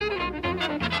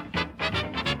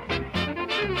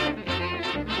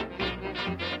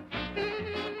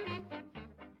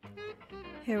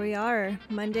Here we are.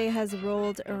 Monday has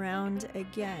rolled around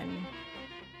again.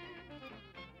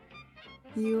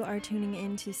 You are tuning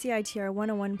in to CITR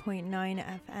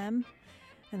 101.9 FM,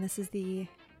 and this is the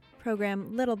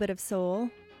program Little Bit of Soul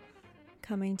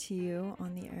coming to you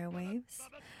on the airwaves.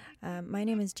 My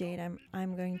name is Jade.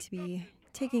 I'm going to be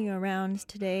taking you around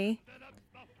today.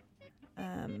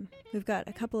 We've got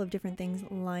a couple of different things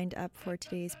lined up for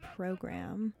today's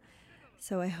program,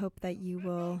 so I hope that you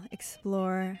will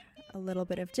explore a little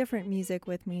bit of different music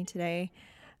with me today.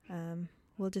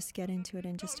 We'll just get into it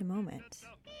in just a moment.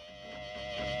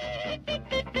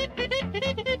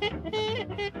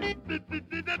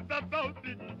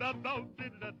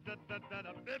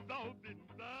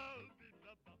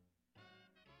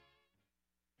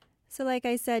 So like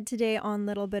I said, today on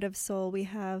Little Bit of Soul, we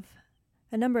have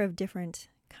a number of different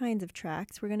kinds of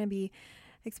tracks. We're going to be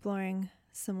exploring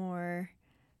some more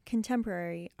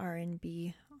contemporary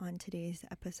R&B on today's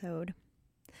episode.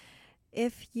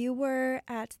 If you were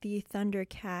at the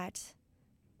Thundercat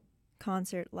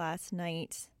concert last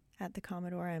night at the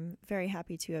Commodore, I'm very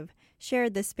happy to have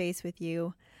shared this space with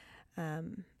you,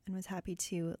 and was happy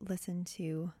to listen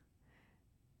to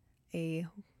a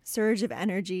surge of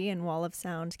energy and wall of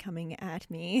sound coming at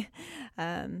me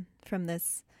from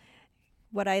this,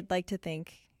 what I'd like to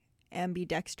think,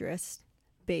 ambidextrous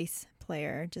bass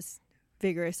player, just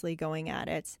vigorously going at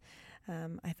it.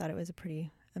 I thought it was a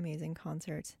pretty amazing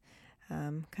concert,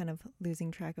 kind of losing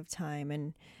track of time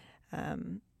and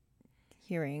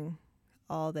hearing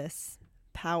all this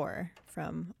power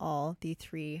from all the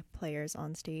three players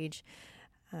on stage.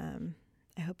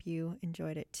 I hope you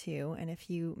enjoyed it too. And if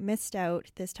you missed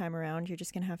out this time around, you're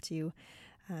just going to have to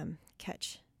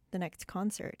catch the next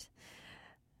concert.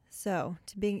 So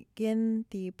to begin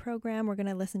the program, we're going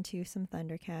to listen to some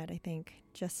Thundercat, I think,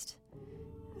 just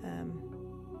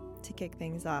to kick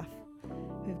things off.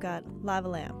 We've got Lava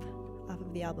Lamp off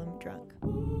of the album Drunk.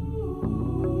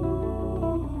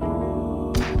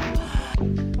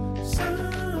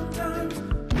 Sometimes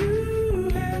you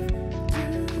have to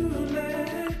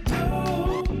let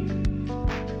go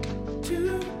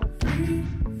to free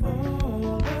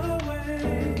fall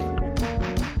away.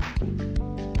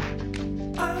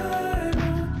 I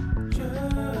won't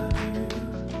judge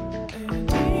you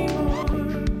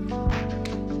anymore,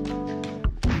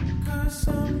 'cause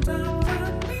sometimes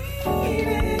I need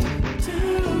it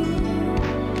too.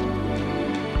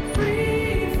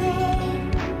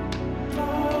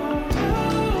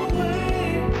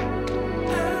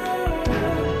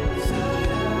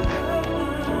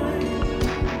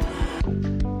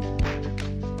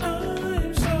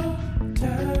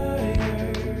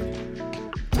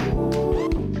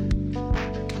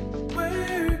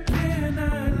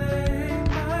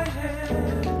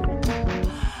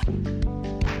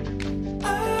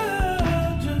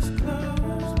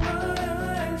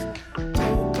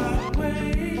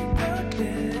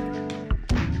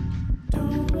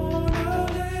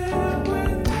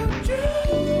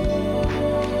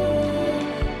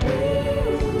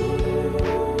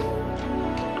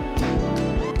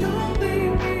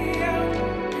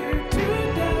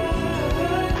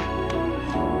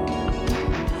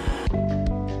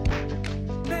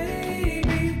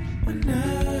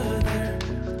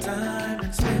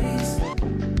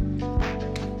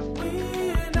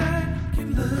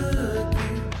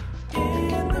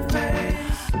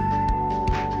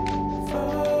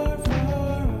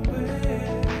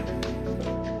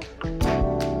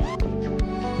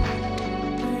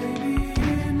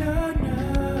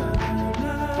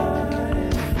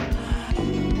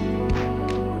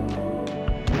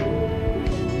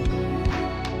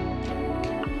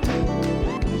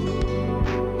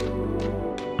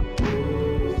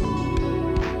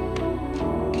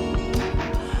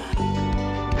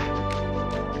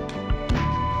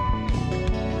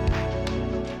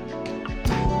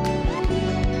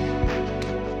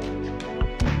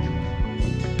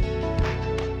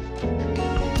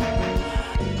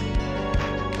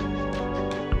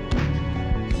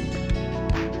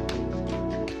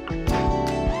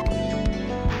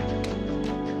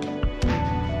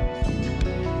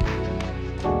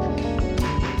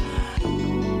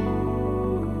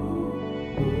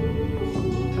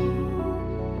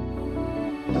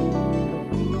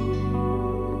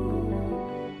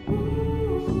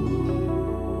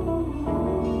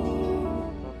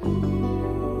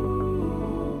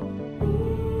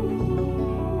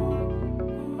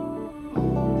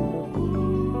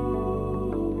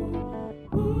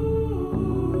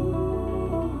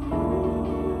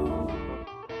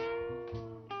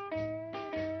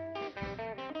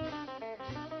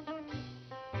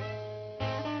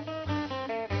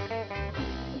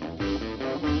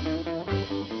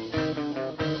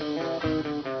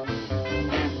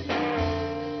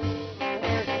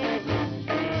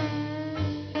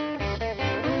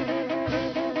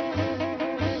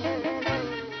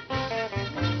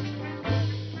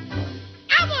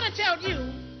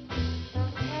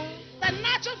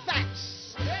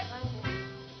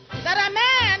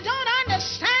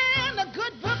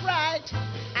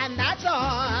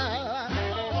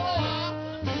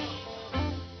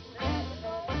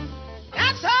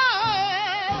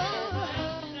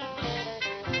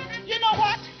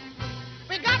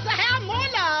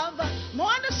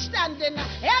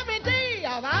 every day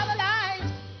of our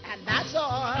lives, and that's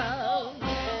all.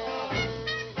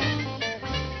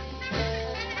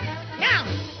 Now,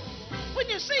 when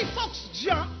you see folks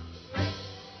jump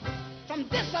from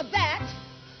this or that,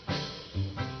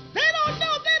 they don't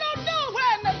know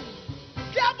where in the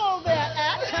devil they're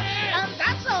at, and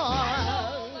that's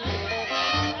all.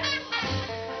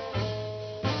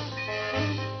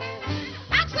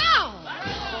 That's all.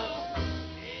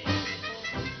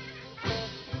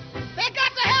 They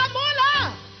got to have more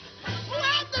love,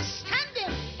 more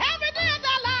understanding every day of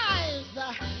their lives.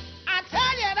 I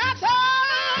tell you, that's all.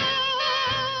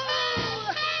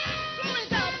 Blow it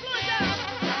down, blow it down.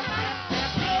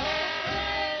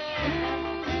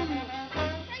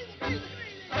 Crazy, crazy,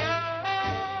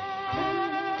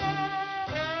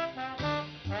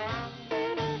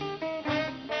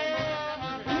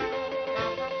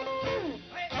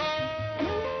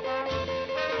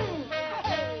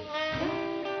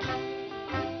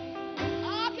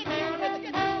 Oh, get down with it,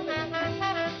 get down with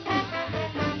it.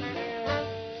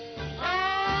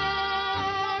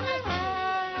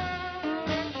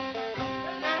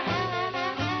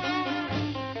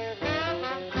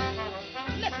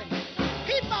 Listen,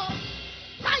 people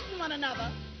fighting one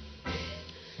another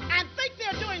and think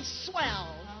they're doing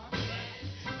swell.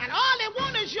 And all they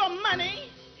want is your money.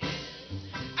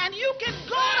 And you can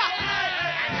go to...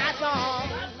 And that's all.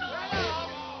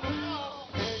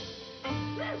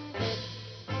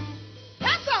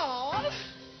 That's all.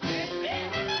 They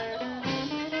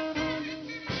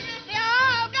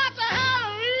all got to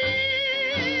have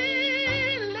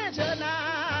religion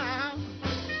now.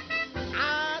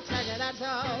 I'll tell you, that's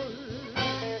all.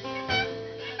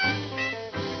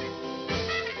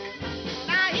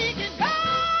 Now he can go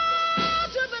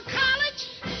to the college,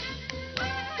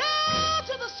 go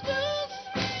to the schools.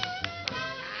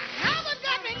 Haven't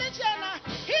got religion.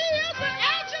 He is an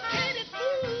educated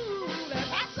fool.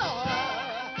 That's all.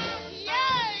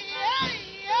 Yeah, yeah,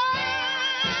 yeah.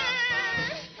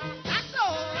 That's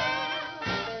all.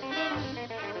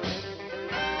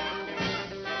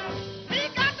 We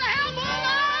got to have more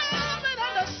love and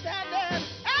understanding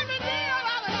every day of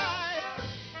our life.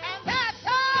 And that's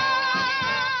all.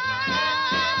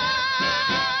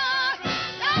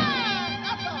 Yeah,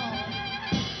 that's all.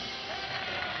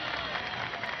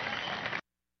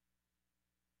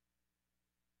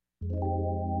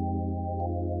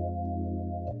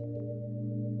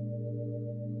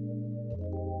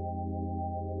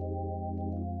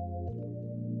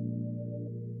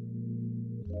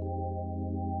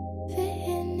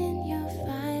 Fitting in your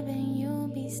vibe and you'll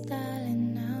be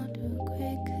styling out too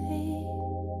quickly.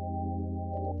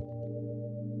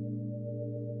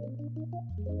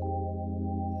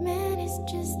 Man, it's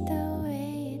just the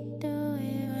way you do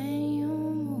it when you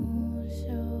move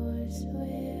so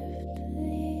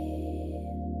swiftly.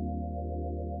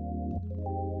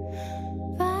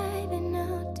 Vibing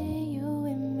out to you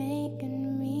and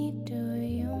making me do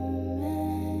you,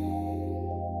 man.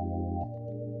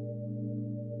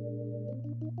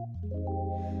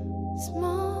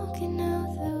 Smoking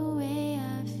out the way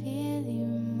I feel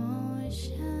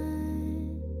emotion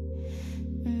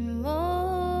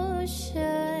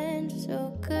so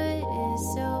good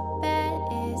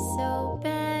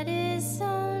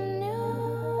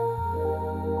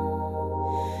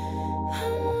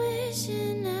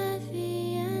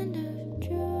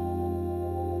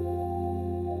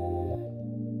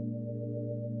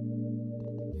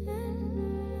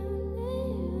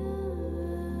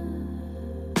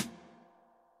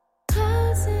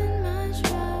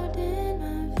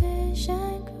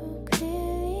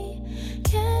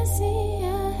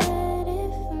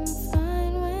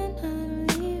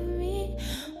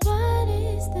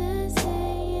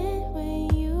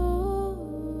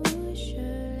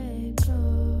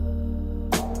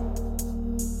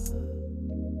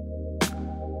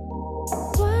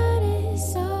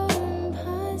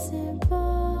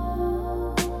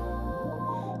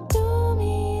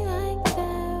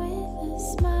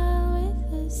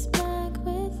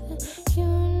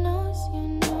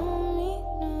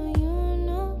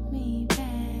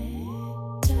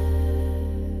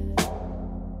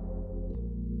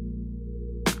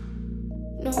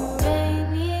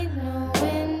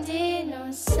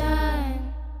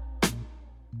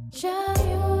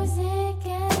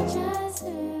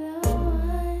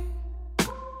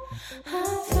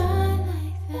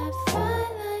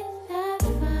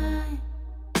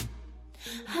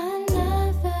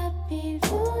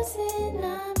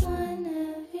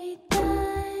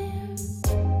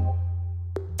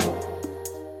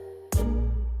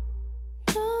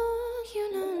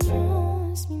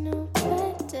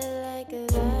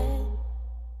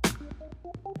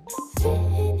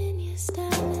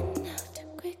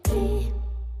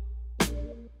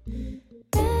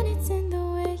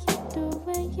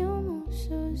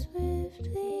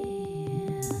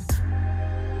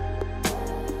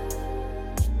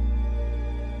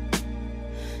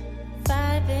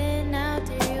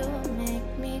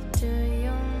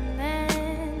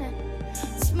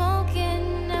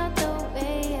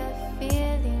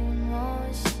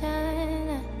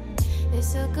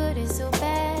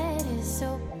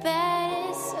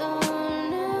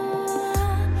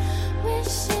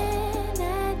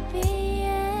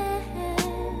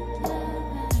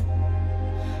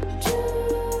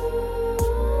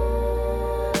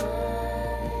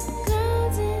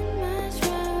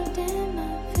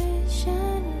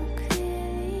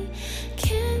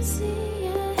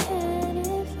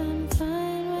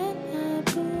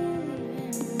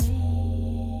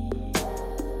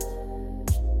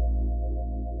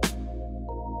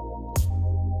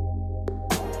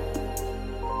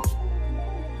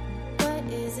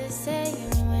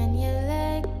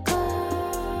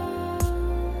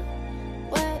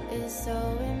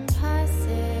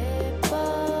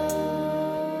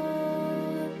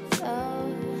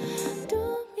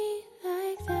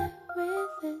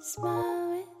smile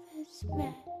with a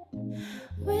smile.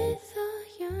 With all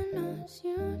your nose,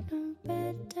 you know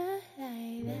better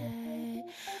like that.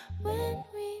 When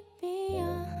we be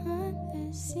on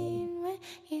the scene where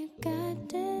you got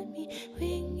to be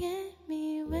winging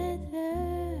me with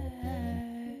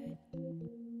hurt.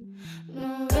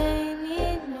 No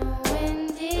rainy, no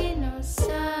windy, no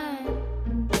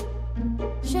sun.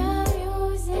 Your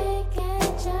music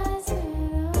and just the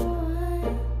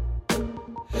one.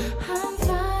 I'm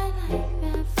fine like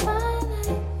that, fine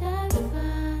like that,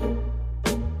 fine.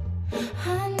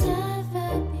 I'll never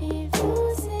be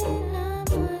losing, I'm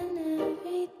on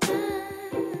every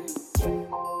time.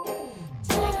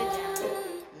 Like the jam.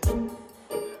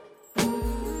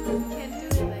 Can't do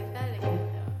it like that again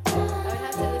though. I would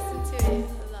have to listen to it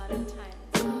a lot of times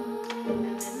and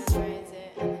then memorize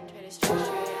it and then try to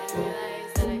structure it and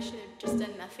realize that I should have just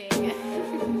done nothing.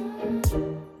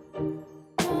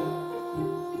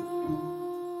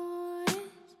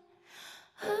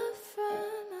 Up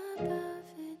from above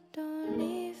it, don't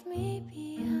leave me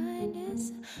behind. It's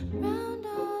around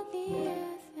all the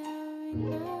earth that we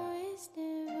know is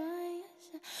divine.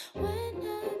 Yes, when I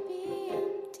be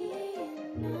empty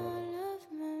and all of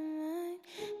my mind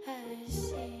I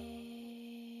see.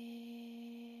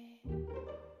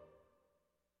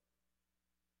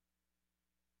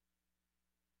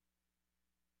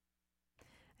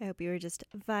 I hope you were just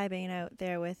vibing out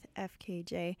there with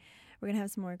FKJ. We're going to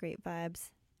have some more great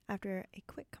vibes after a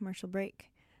quick commercial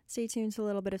break. Stay tuned to a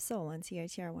little bit of soul on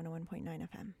CITR 101.9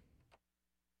 FM.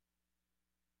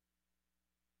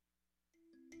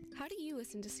 How do you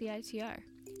listen to CITR?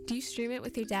 Do you stream it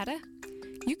with your data?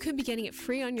 You could be getting it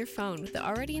free on your phone with the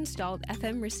already installed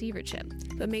FM receiver chip,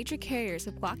 but major carriers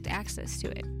have blocked access to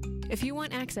it. If you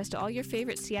want access to all your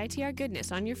favorite CITR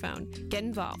goodness on your phone, get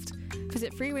involved.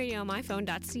 Visit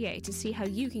freeradiomyphone.ca to see how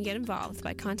you can get involved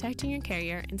by contacting your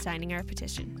carrier and signing our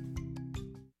petition.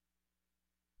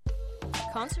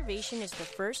 Conservation is the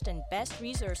first and best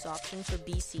resource option for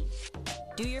BC.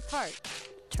 Do your part.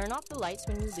 Turn off the lights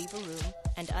when you leave a room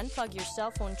and unplug your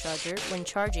cell phone charger when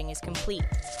charging is complete.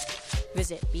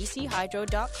 Visit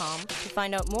bchydro.com to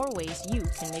find out more ways you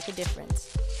can make a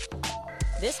difference.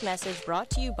 This message brought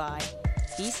to you by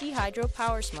BC Hydro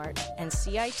Power Smart and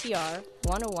CITR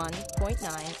 101.9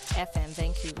 FM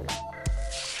Vancouver.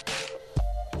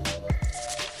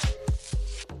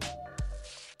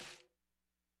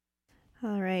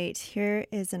 All right, here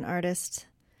is an artist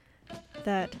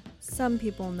that some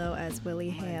people know as Willie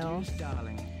Hale,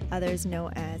 others know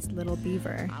as Little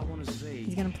Beaver.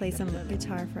 He's going to play some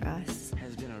guitar for us.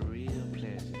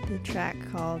 The track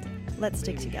called Let's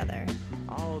Stick Together.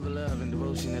 All the love and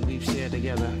devotion that we've shared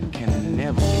together can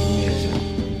never be measured.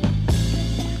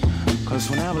 'Cause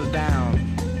when I was down,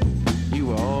 you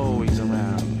were always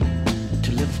around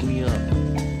to lift me up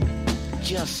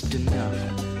just enough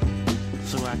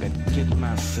so I could get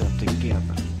myself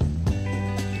together.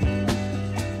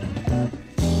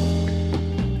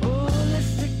 Oh, let's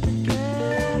stick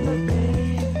together,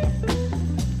 babe.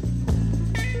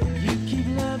 You keep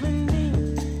loving me,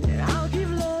 and I'll keep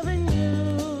loving you.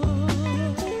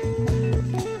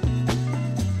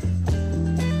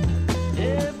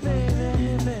 Yeah,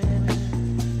 baby, baby.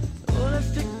 Oh, let's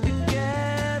stick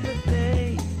together,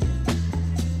 babe.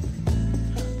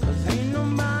 'Cause ain't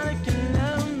nobody can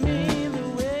love me the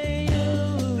way you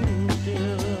do.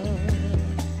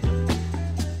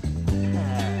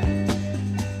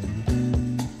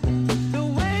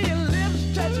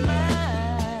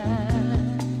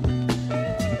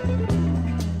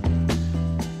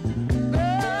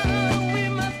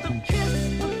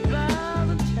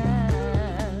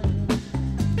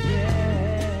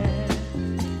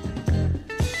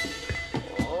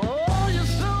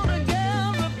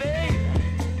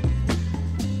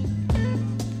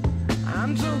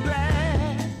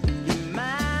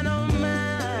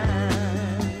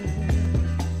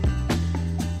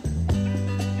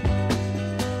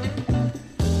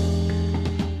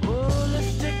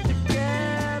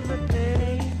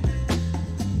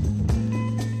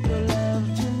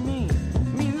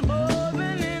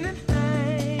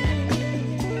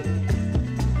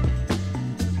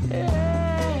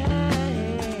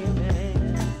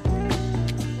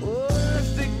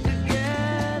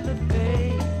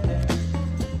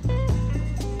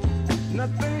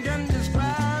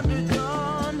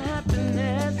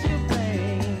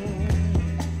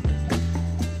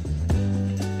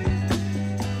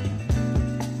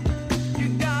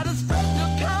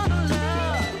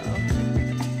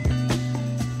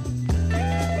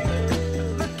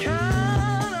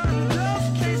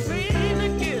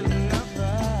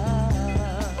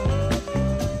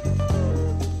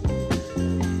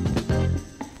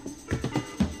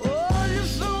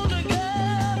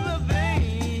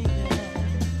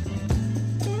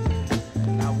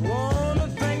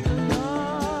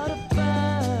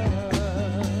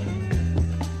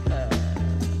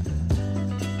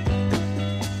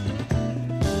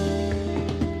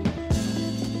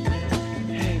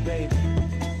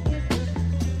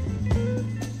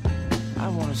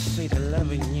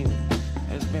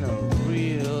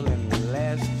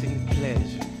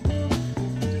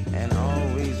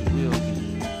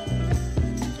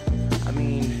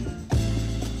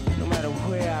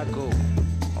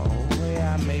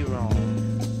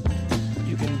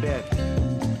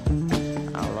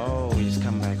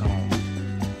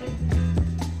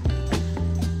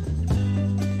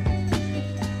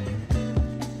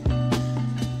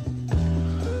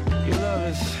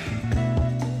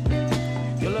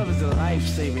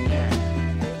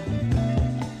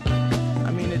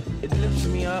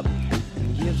 up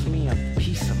and gives me a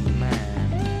peace of mind.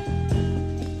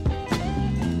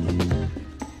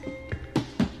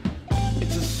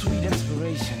 It's a sweet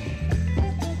inspiration.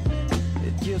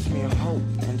 It gives me a hope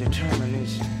and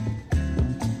determination.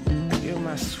 You're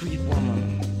my sweet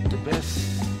woman, the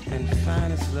best and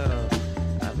finest love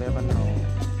I've ever known.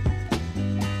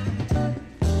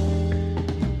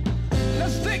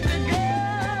 Let's stick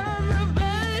together,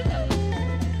 baby.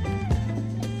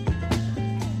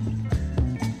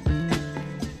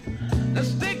 Let's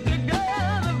stick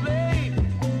together, baby.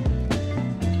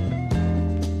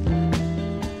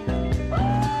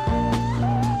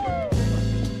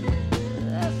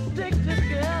 Let's stick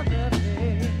together,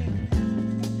 baby.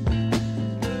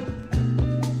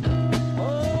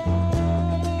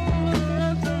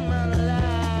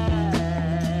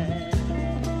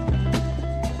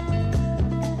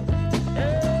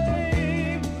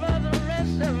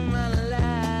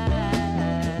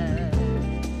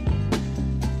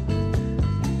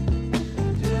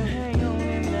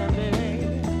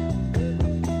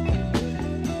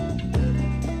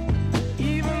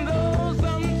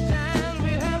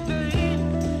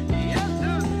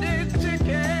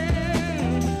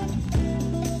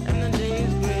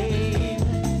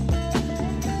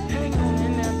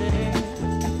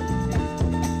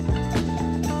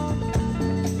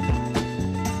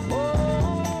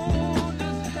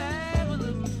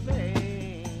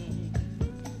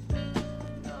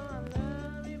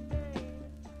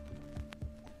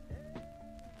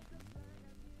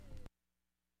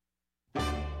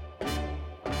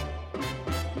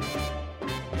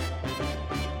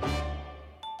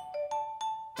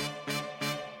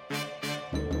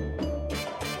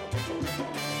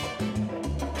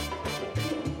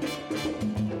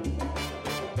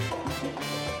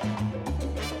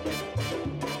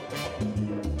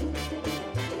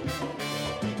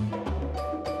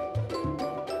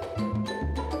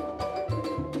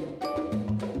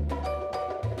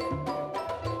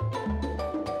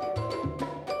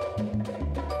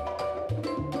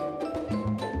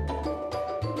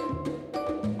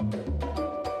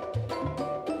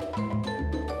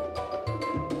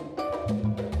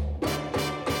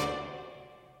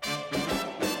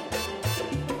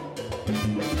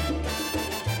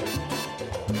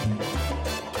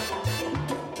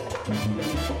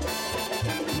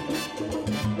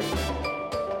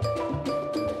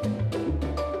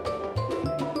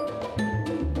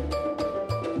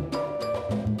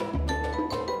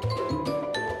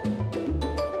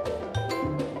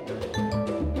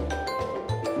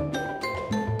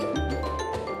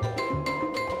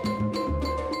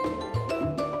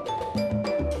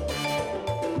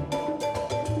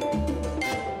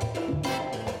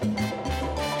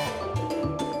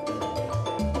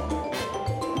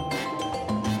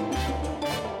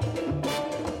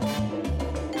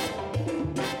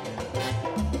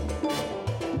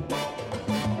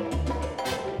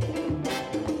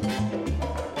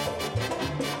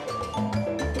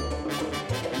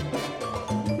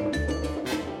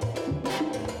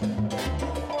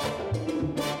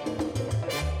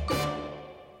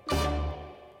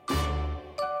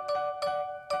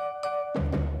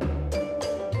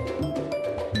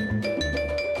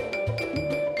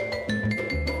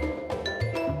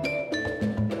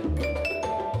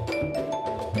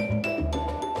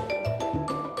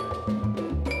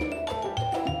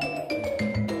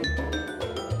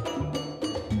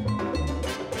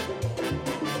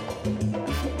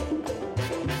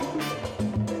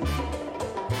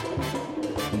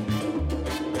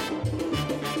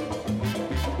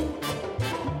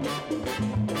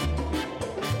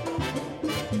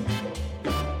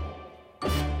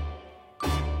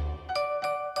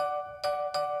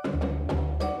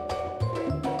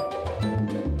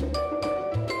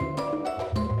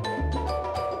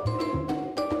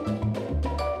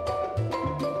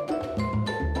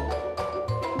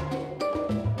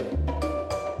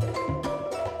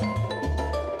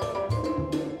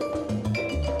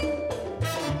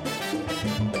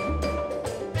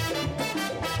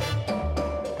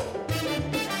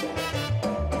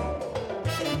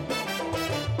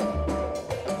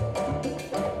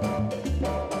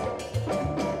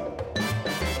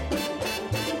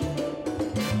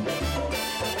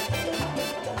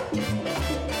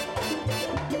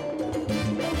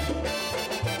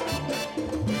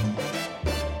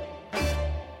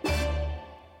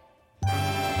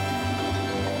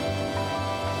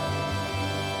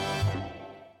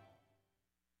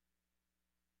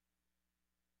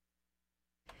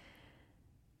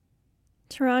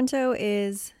 Toronto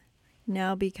is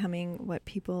now becoming what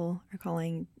people are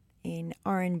calling an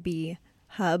R&B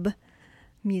hub,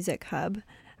 music hub.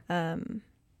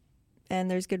 And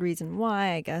there's good reason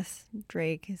why. I guess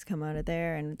Drake has come out of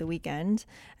there and The Weeknd.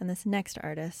 And this next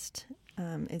artist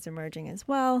is emerging as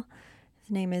well. His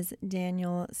name is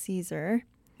Daniel Caesar.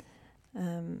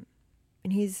 And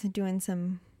he's doing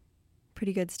some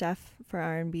pretty good stuff for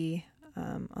R&B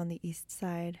on the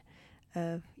eastern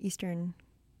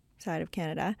side of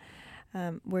Canada.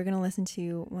 We're going to listen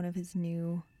to one of his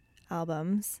new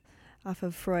albums off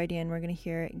of Freudian. We're going to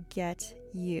hear Get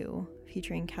You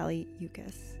featuring Kali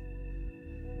Uchis.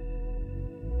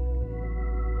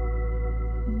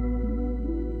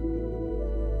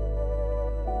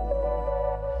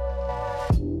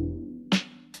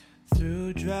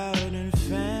 Through drought and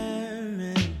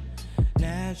famine,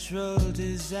 natural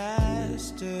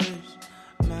disasters,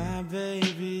 my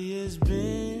baby has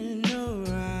been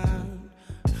around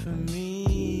for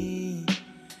me.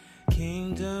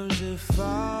 Kingdoms are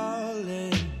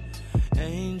falling,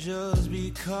 angels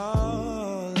be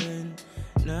calling.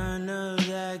 None of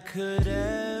that could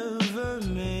ever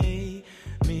make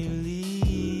me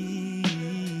leave.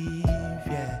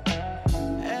 Yeah.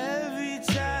 Every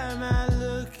time I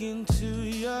look into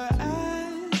your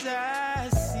eyes, I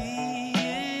see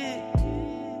it.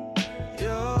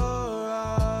 You're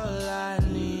all I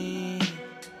need.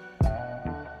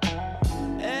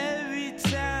 Every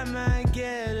time I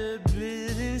get a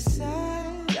bit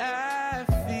inside, I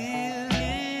feel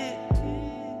it.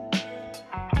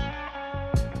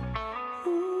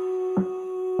 Ooh,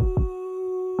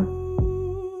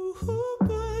 who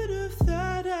would have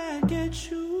thought I'd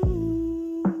get you?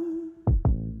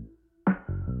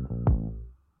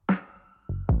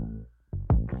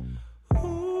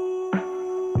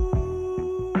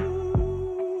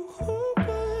 Who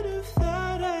would have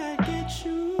thought I'd get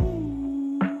you?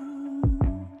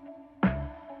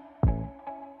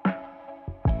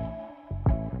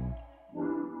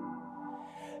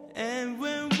 And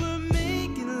when we're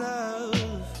making love,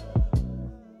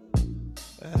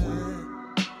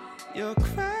 your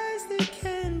cries, they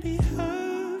can be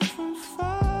heard from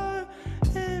far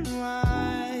and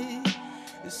wide.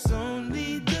 It's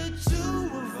only the two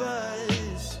of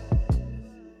us.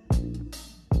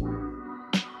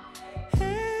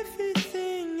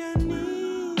 Everything I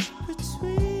need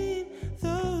between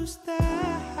those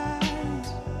thighs.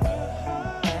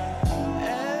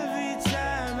 Every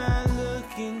time I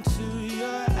look into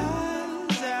your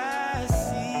eyes, I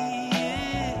see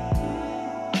it.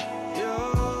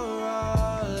 You're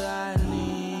all I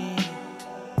need.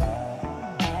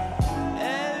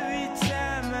 Every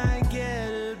time I get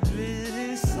a bit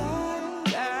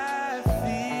inside, I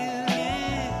feel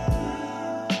it.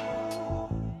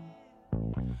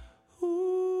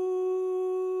 Ooh,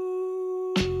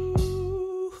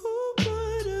 who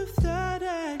would have thought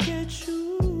I'd get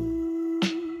you?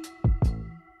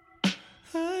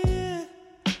 Oh yeah,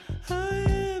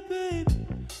 baby.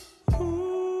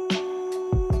 Ooh,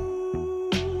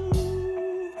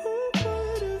 who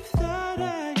would have thought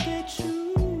I'd get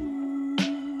you?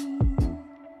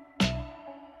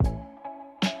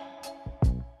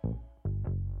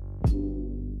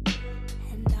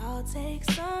 And I'll take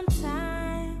some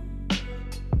time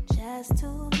just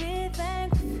to be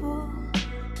thankful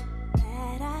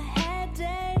that I had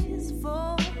days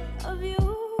full of you,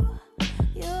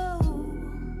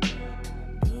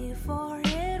 before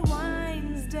it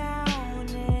winds down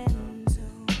into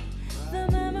the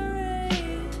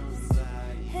memories.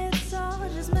 It's all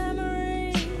just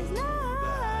memories now.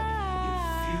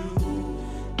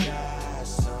 Got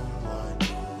someone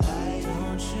like,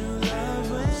 don't you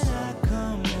love when I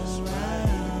come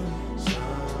around?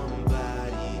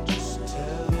 Somebody just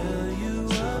fill you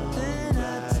up, then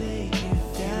I take you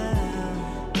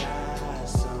down. Got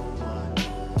someone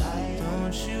like,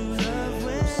 don't you love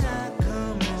when I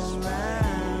come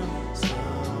around?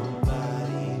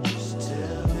 Somebody just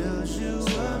fills you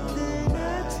up, then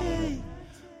I take.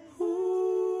 Ooh,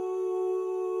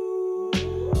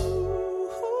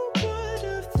 who would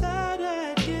have thought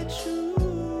I'd get you?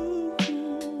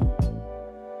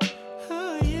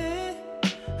 Oh yeah,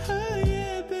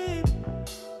 babe.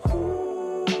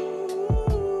 Ooh,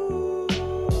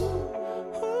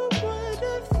 who would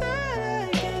have thought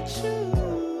I'd get you?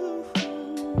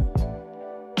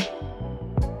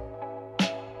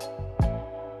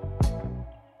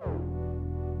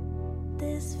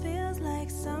 This feels like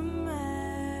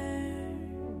summer,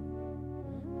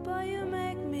 boy, you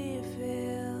make me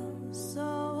feel so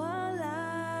alive.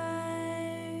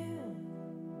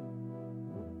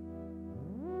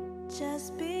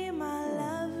 Just be my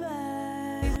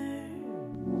lover,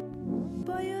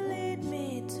 boy, you lead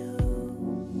me to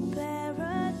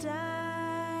paradise.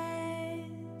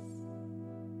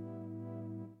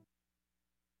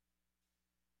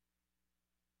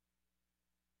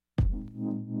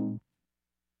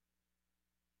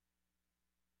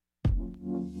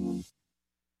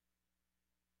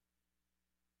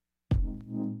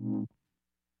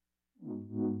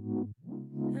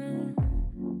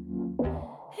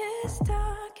 it's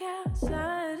dark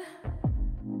outside.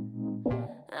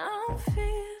 I'm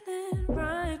feeling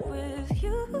right with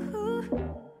you.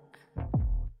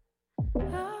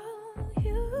 Oh,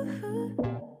 you.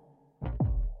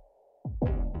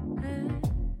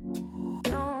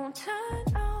 Don't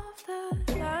turn off the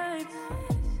lights.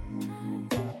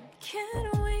 Can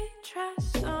we try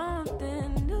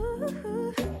something new?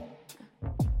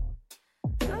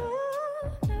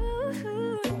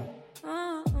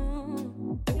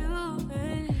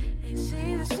 You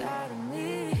see the side of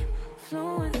me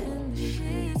flowing in the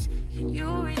sheets. Can you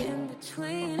read in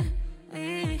between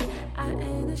me? I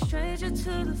ain't a stranger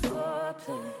to the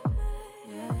foreplay.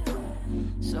 Yeah.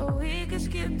 So we can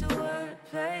skip the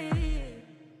wordplay.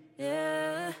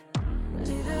 Yeah.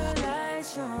 Leave the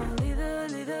lights on, leave the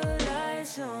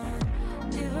lights on,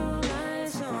 leave the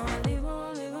lights on, leave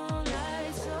on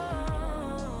lights on.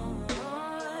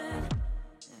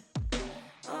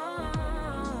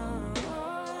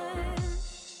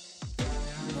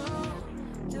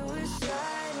 Do it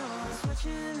slide on,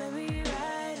 switching, let me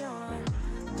ride on.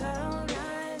 Got all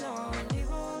night on,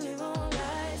 leave on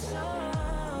lights on.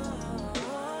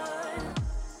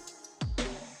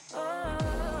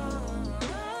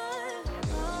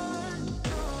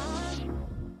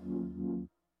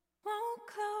 Won't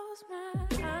close my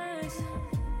eyes.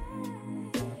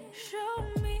 Show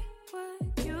me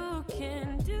what you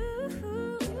can do.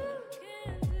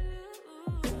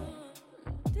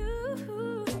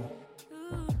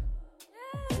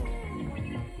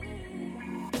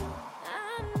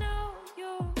 I know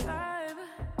your vibe.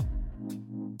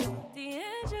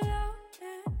 D'Angelo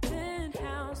and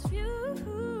penthouse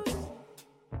views.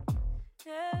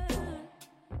 Yeah,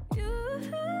 you.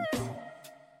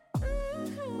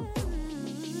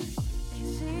 You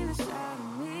see the side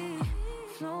of me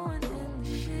flowing in the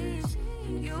sheets.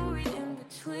 You read in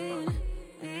between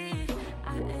me. I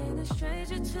ain't a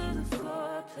stranger to the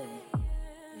foreplay.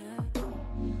 Yeah.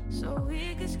 So we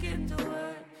can skip the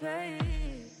wordplay.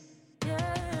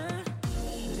 Yeah.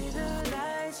 Leave the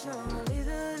lights on, leave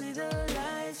the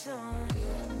lights on,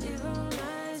 leave the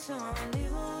lights on,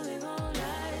 leave on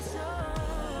lights on.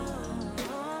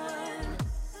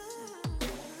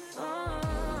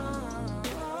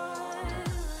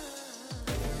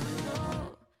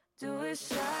 Do it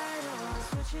slide on,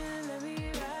 switching, let me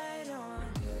ride on.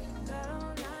 Got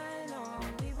all night on,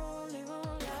 leave on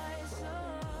lights on.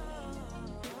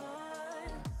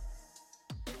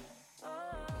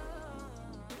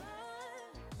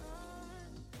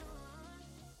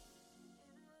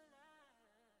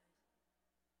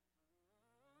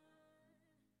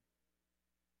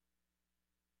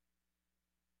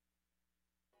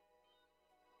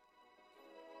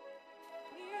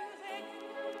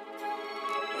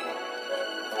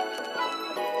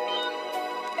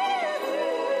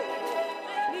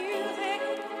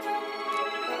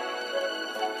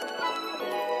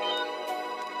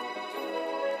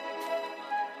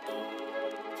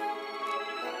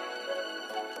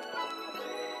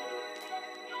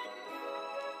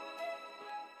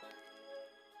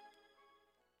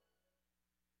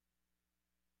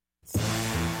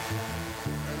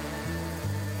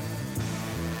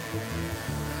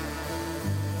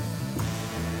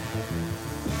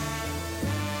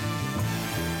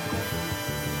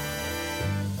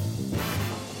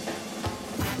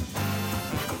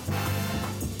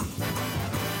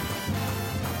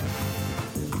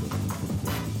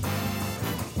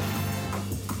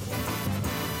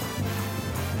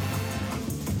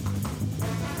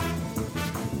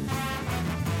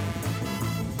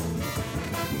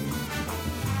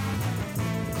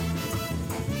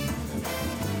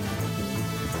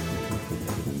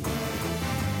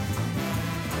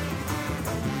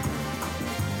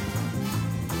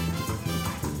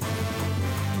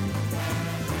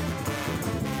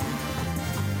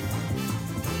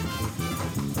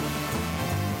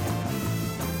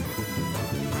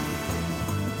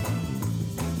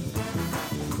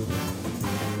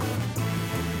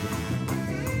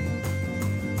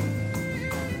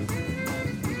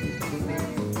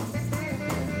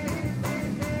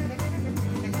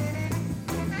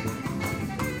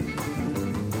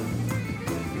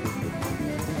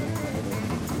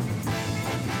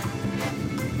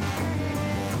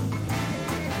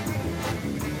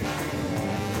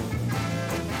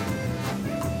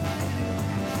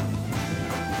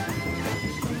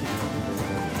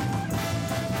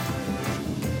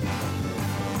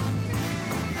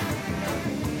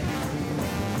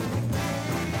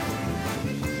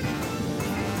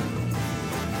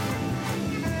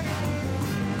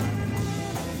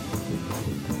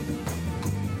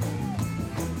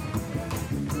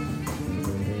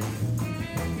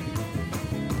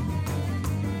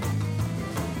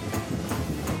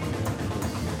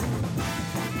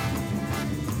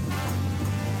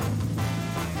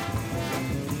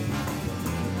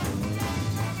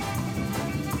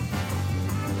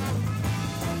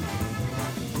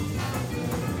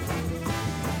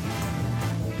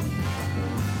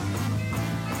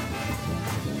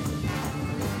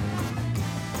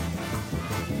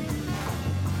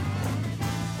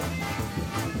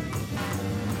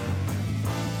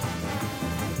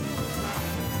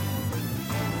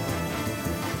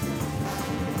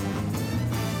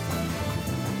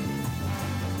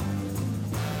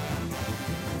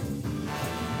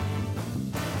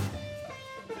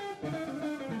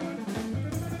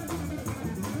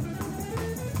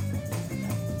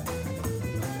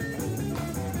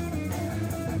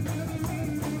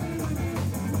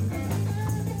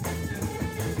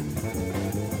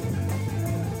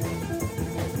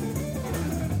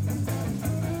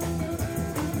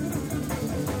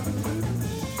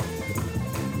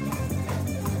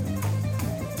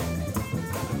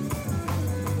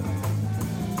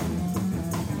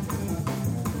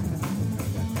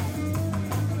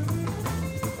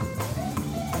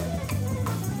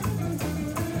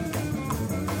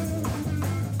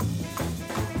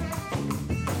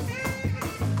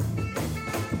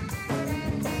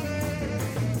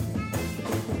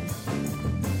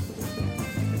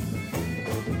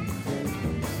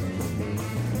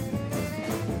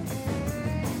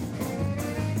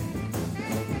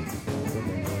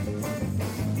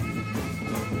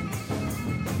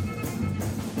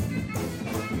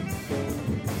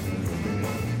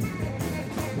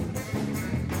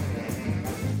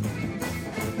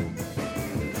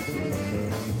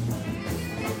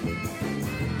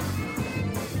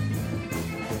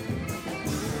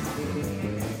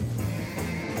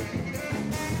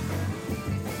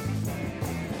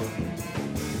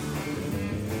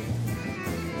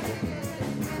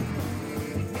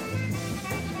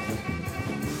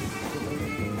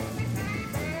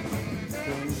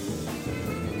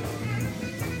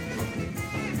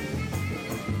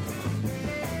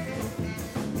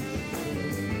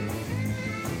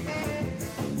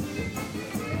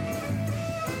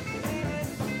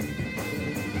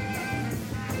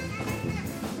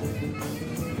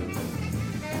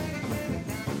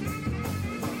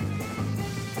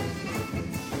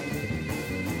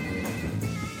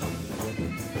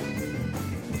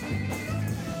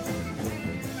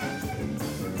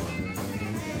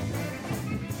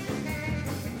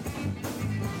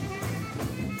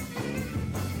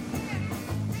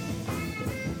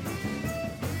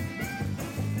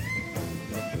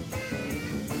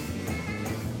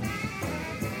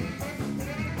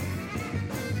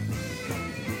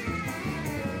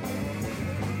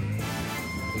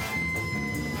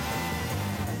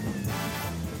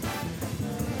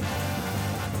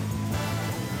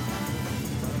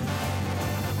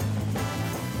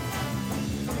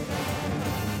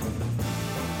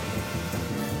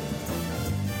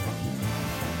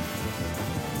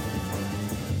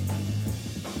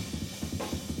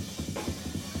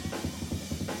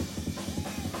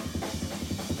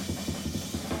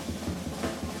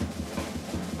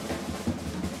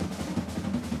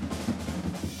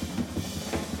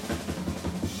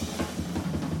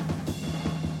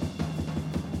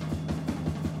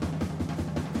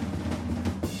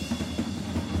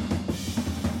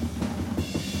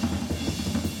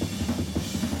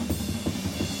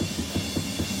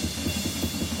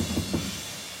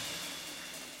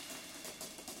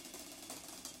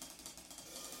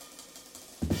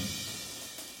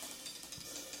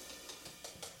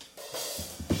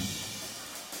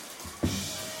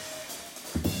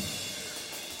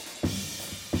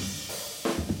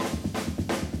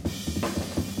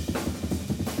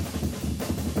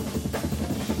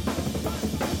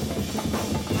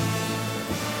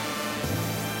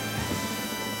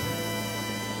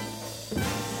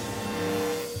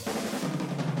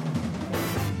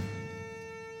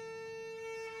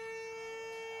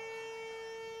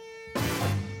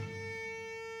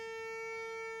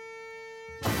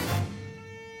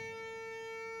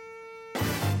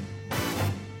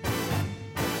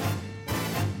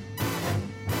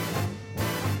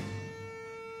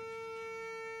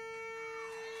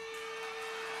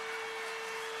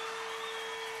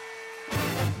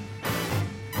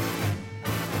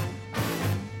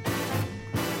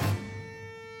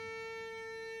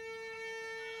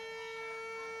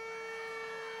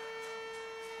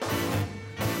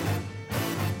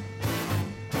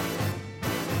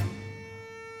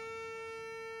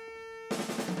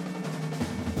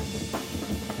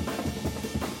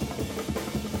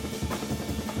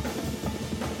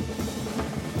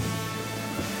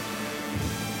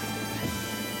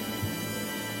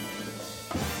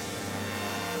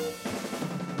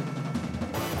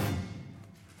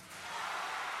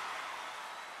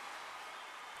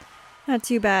 Not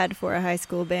too bad for a high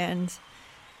school band.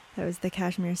 That was the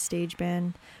Kashmir Stage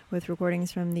Band with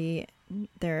recordings from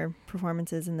their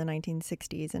performances in the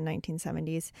 1960s and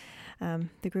 1970s.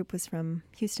 The group was from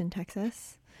Houston,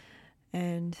 Texas,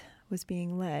 and was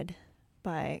being led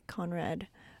by Conrad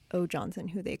O. Johnson,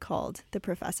 who they called the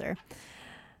Professor.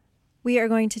 We are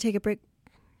going to take a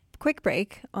quick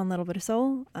break on Little Bit of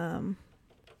Soul, and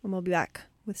we'll be back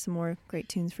with some more great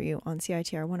tunes for you on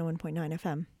CITR 101.9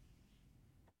 FM.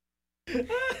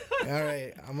 All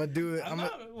right, I'm gonna do it. I'm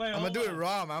gonna do it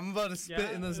raw. I'm about to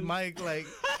spit in this mic like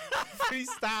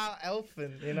freestyle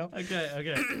elfin, you know?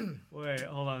 Okay. Wait,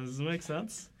 hold on. Does this make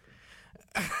sense?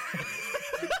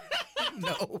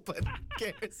 No, but who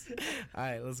cares? All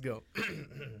right, let's go.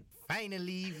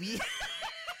 Finally, we...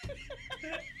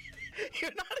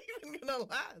 You're not even gonna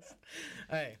last.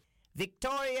 All right.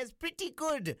 Victoria's pretty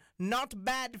good, not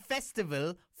bad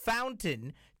festival,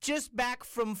 fountain, just back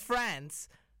from France.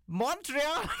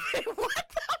 Montreal.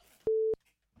 What the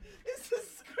is the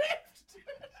script?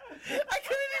 I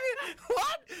couldn't even.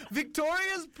 What?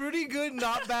 Victoria's pretty good,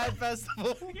 not bad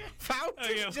festival.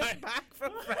 Fountain just back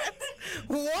from France.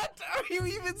 What are you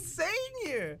even saying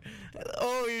here?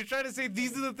 Oh, you're trying to say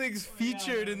these are the things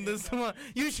featured in this one.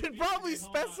 You should probably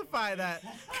specify that,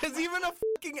 because even a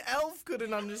fucking elf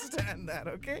couldn't understand that.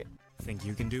 Okay. Think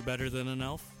you can do better than an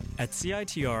elf? At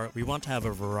CITR, we want to have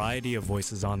a variety of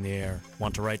voices on the air.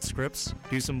 Want to write scripts?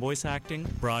 Do some voice acting?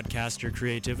 Broadcast your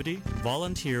creativity?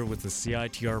 Volunteer with the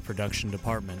CITR production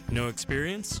department. No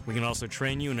experience? We can also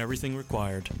train you in everything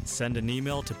required. Send an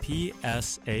email to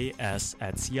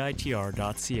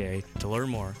psas@citr.ca to learn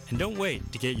more. And don't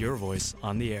wait to get your voice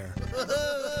on the air.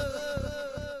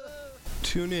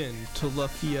 Tune in to La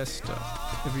Fiesta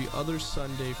every other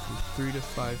Sunday from 3 to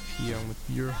 5 p.m. with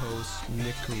your host,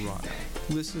 Nick Arana.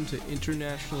 Listen to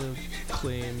internationally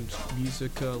acclaimed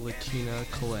Musica Latina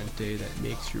Calente that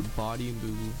makes your body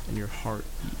move and your heart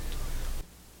beat.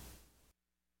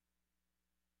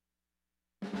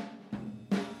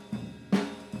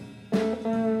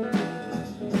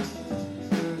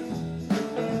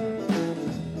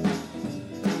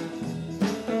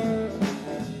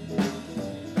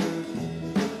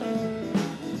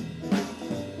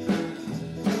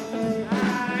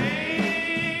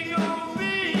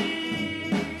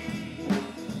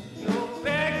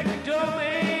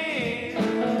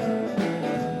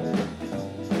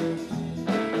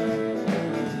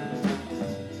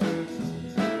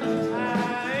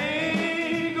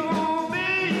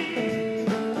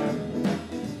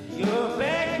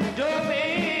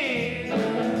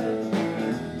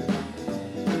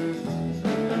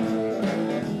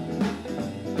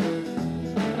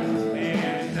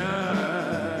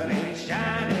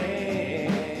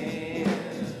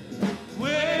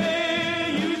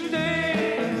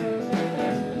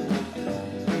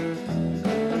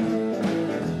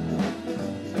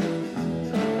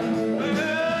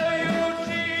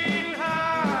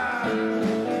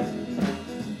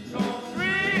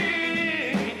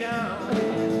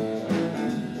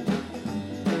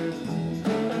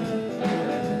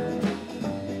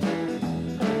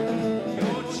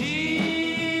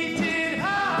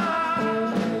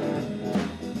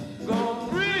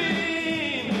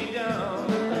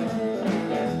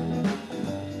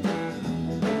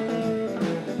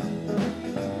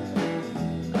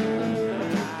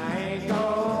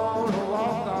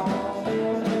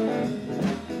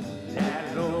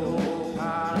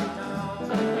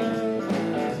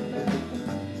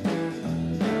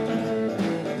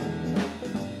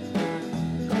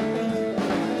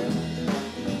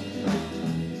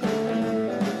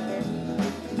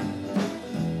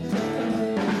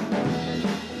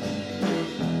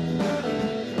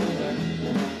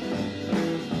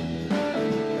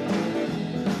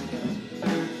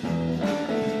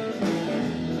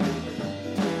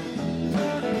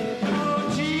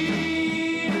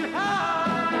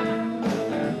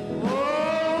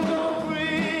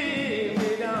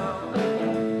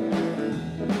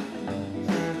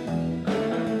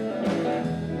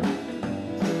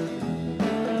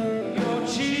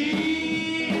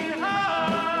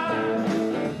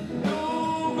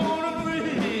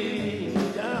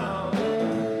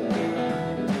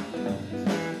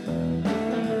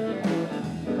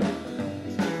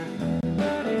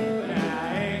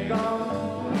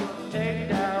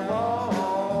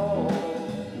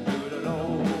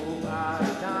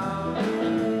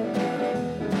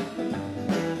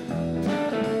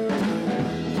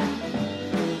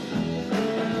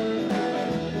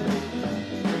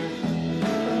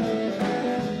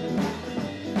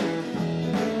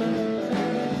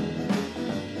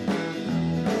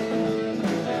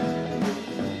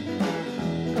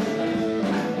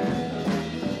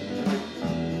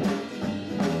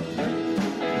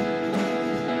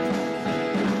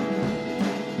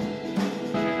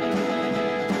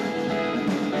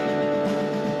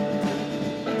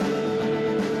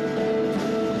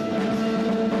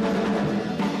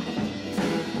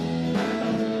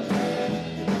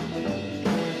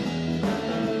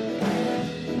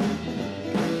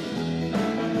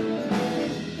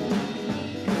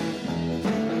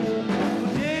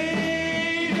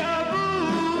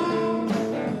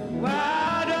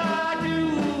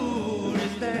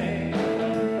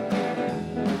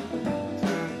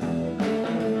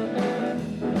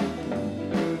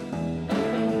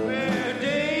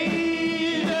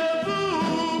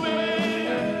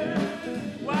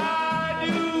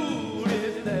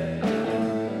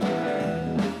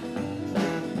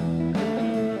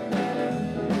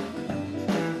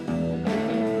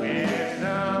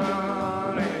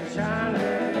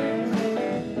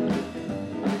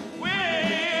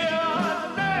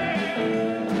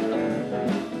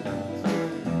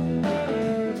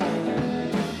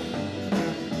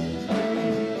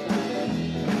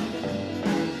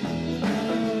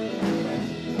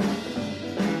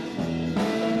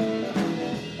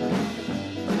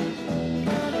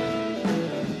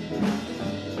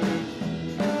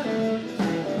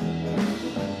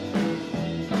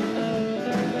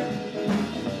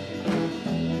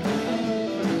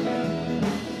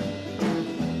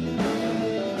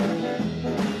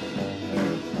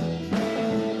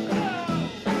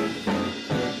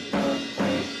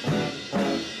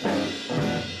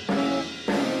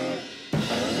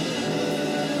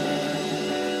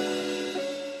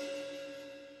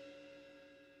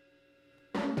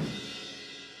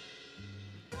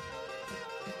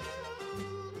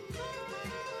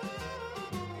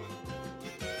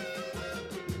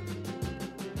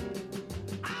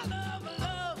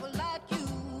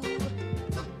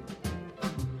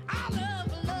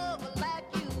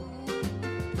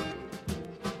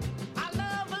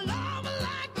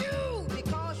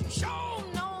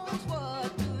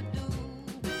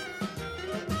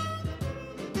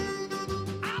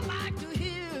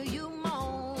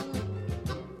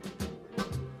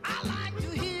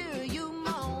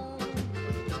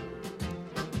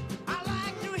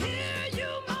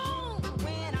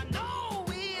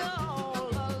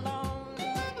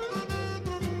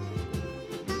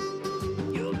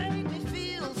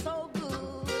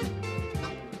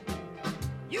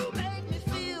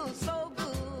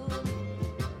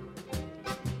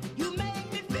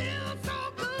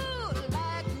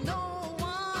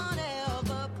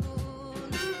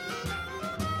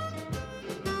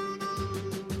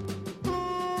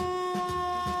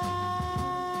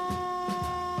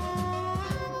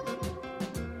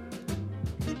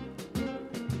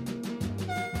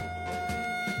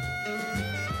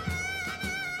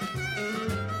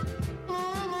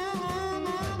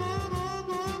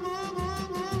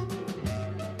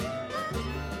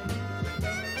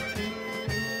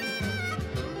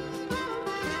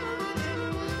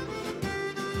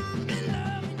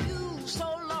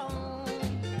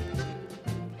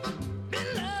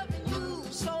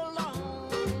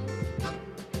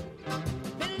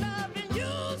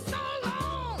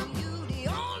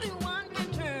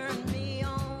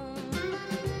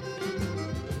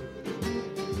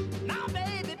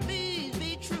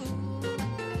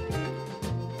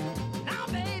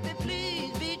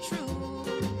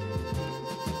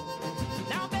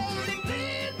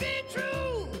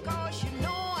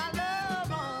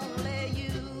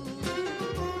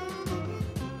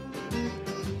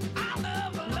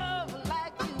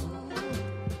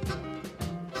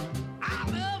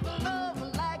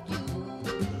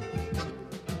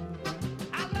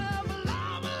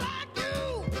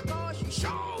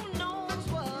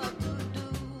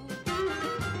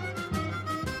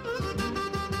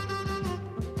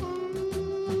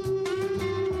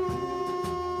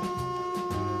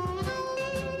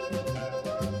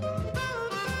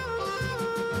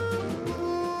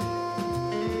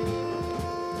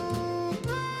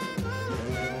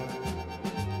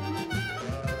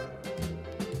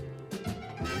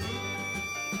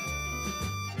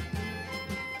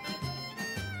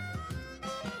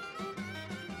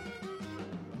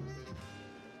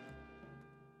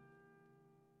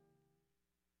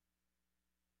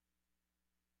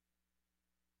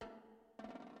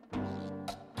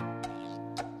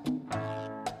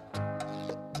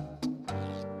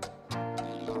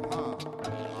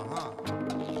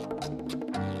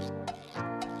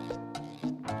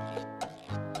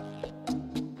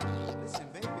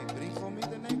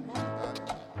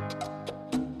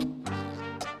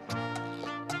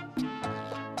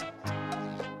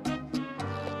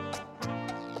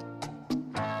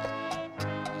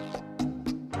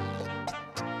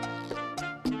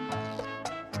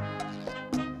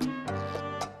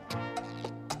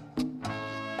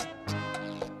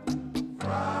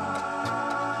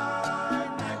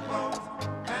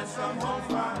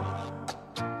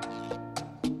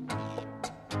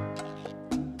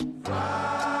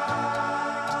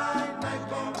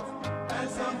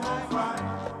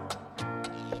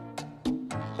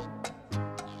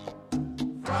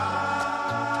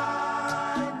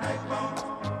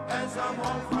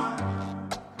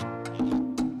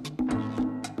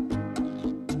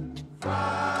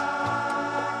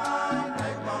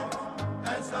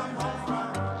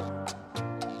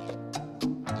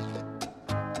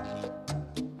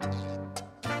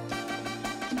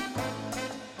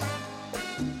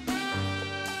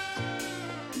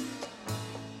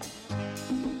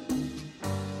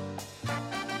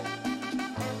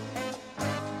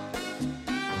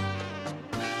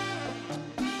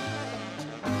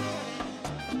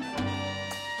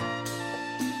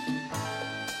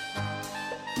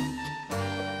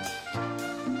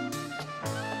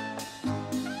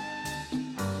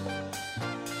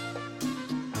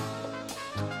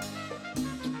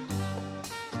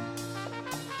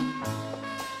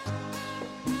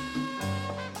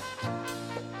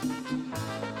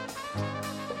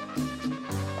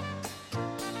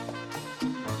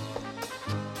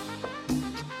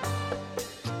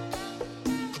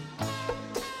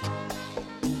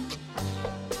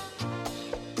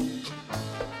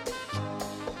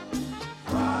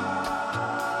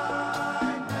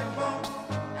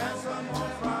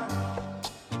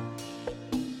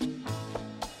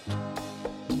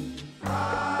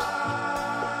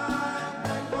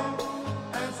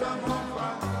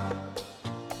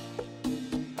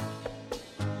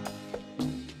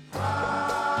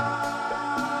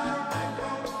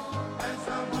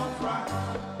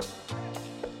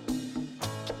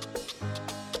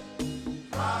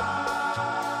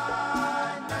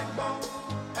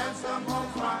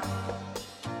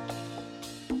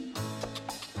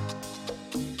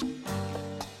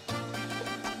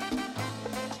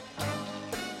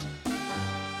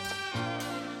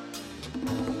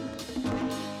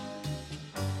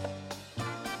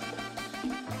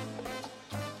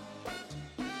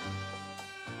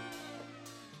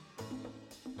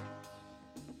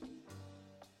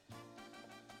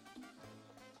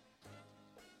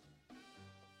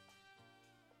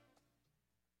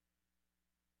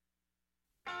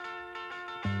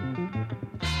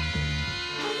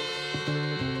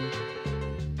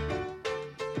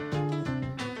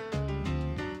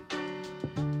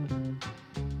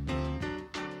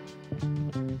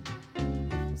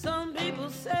 Some people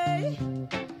say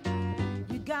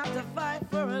you got to fight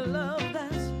for a love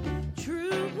that's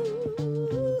true.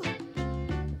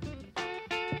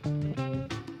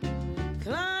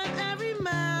 Climb every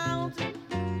mountain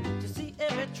to see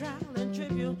every trial and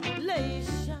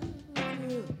tribulation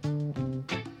through.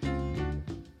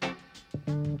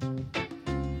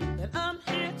 And I'm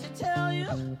here to tell you,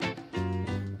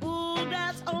 ooh,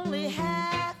 that's only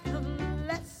half the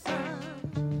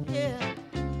lesson, yeah.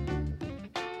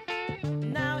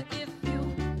 Now if you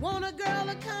want a girl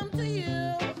to come to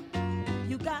you,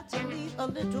 you got to leave a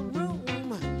little room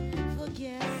for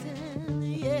guessing,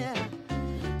 yeah.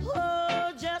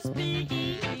 Oh, just be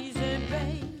easy,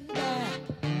 baby.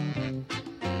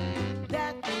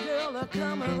 That girl will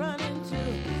come running to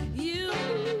you.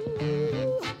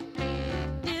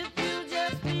 If you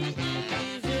just be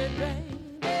easy, baby,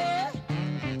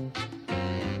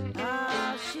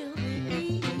 ah, she'll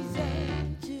be easy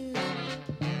too.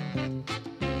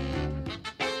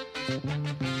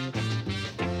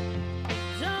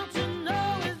 Don't you know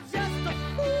it's just a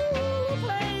fool who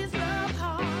plays love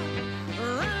hard,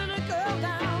 running a girl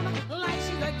down like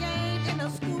she's a game in a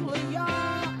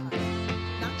schoolyard.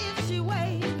 Now if she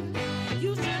waits,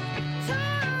 you should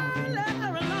turn, let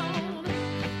her alone.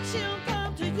 She'll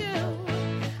come to you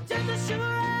just as sure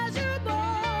as you're born.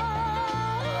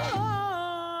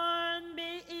 Be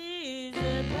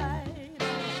easy, baby.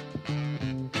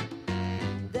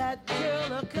 That girl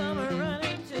will come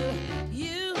running to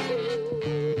you.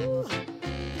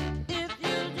 If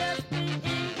you just be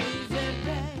easy,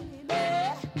 baby,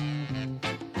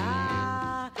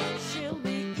 ah, she'll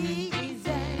be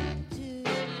easy too.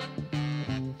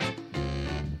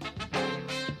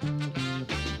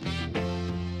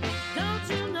 Don't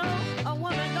you know a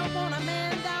woman don't want a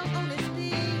man down on his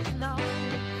knees, no,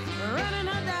 running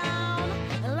her down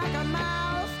like a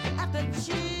mouse after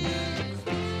cheese.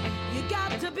 You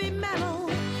got to be mellow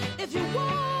if you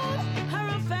want her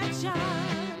affection.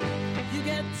 You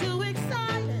get too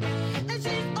excited and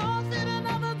she's off in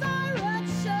another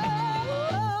direction.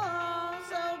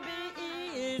 So be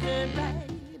easy, baby.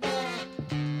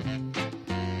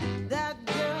 That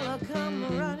girl will come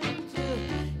running to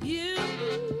you.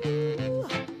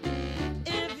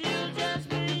 If you just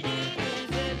be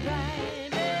easy,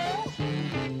 baby,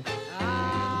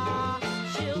 ah,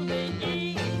 she'll be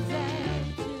easy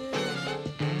too.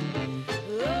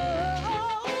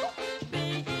 Oh, be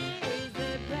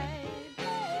easy, baby.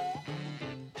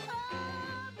 Oh,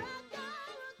 that girl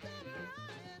will come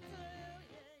running to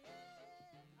you.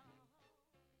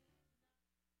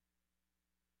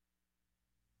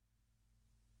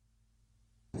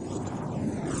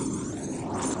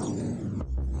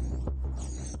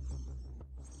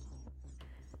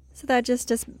 So that just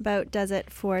about does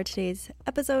it for today's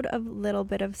episode of Little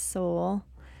Bit of Soul.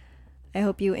 I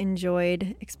hope you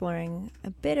enjoyed exploring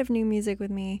a bit of new music with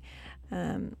me.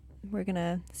 We're going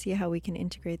to see how we can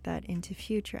integrate that into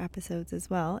future episodes as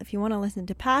well. If you want to listen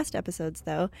to past episodes,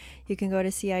 though, you can go to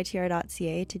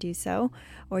citr.ca to do so,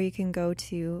 or you can go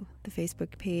to the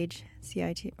Facebook page,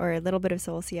 CIT, or A Little Bit of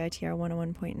Soul, CITR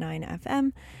 101.9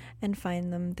 FM, and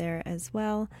find them there as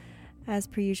well. As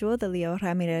per usual, the Leo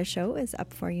Ramirez Show is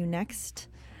up for you next,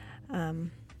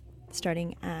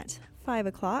 starting at 5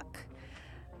 o'clock.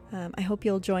 I hope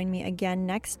you'll join me again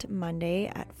next Monday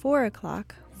at 4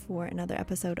 o'clock for another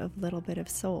episode of Little Bit of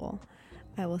Soul.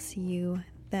 I will see you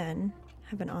then.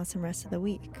 Have an awesome rest of the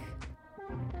week.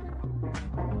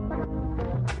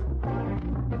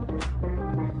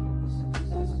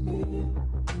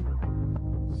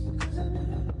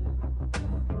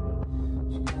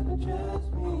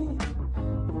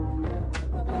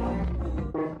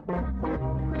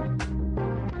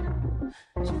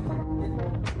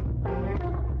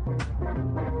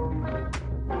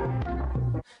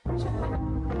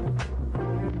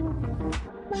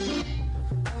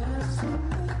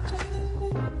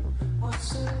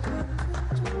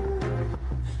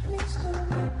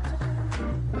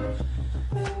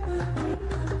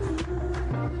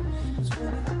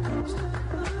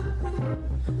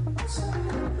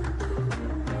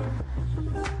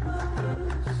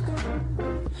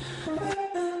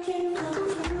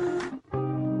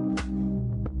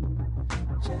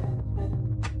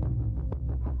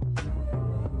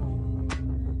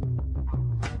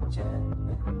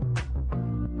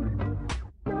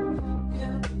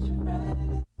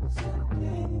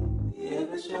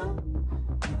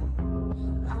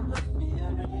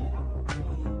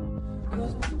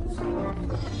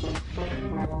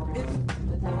 It's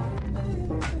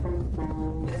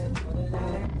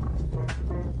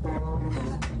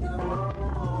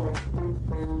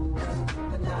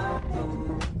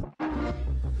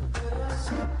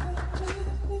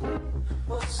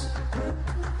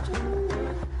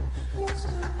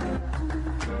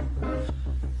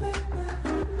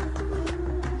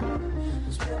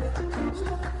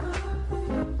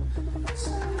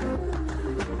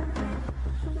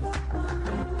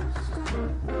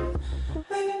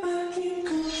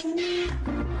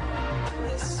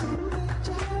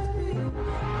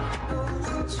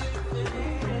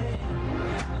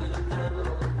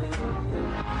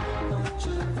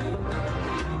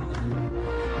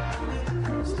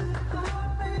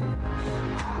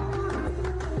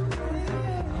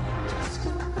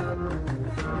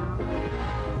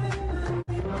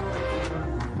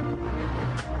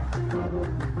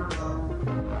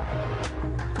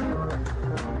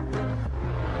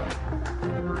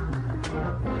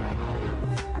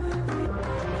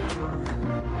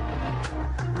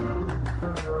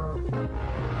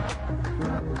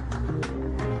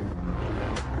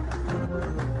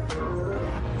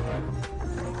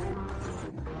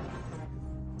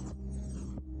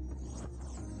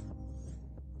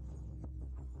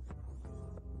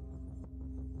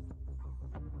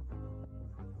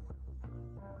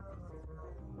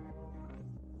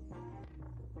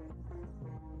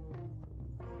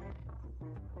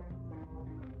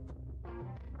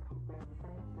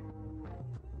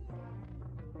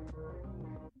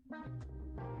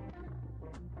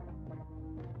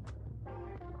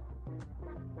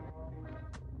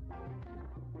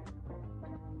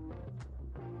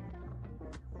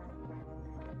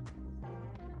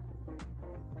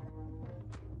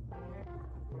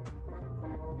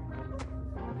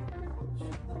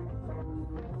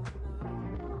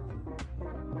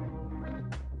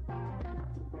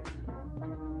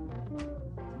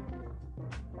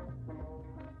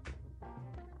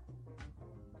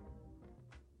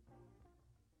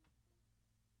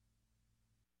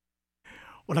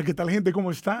Hola, ¿qué tal, gente? ¿Cómo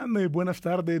están? Buenas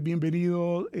tardes,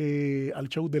 bienvenido al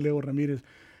show de Leo Ramírez.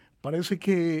 Parece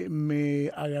que me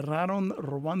agarraron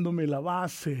robándome la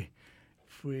base.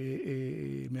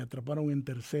 Me atraparon en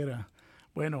tercera.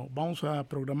 Bueno, vamos a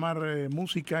programar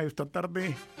música esta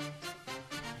tarde.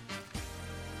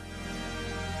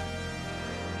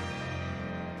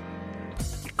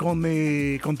 Con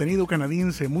contenido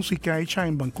canadiense, música hecha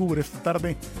en Vancouver esta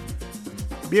tarde.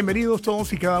 Bienvenidos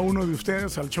todos y cada uno de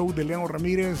ustedes al show de Leo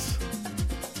Ramírez.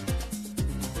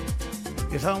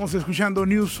 Estábamos escuchando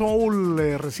New Soul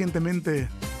recientemente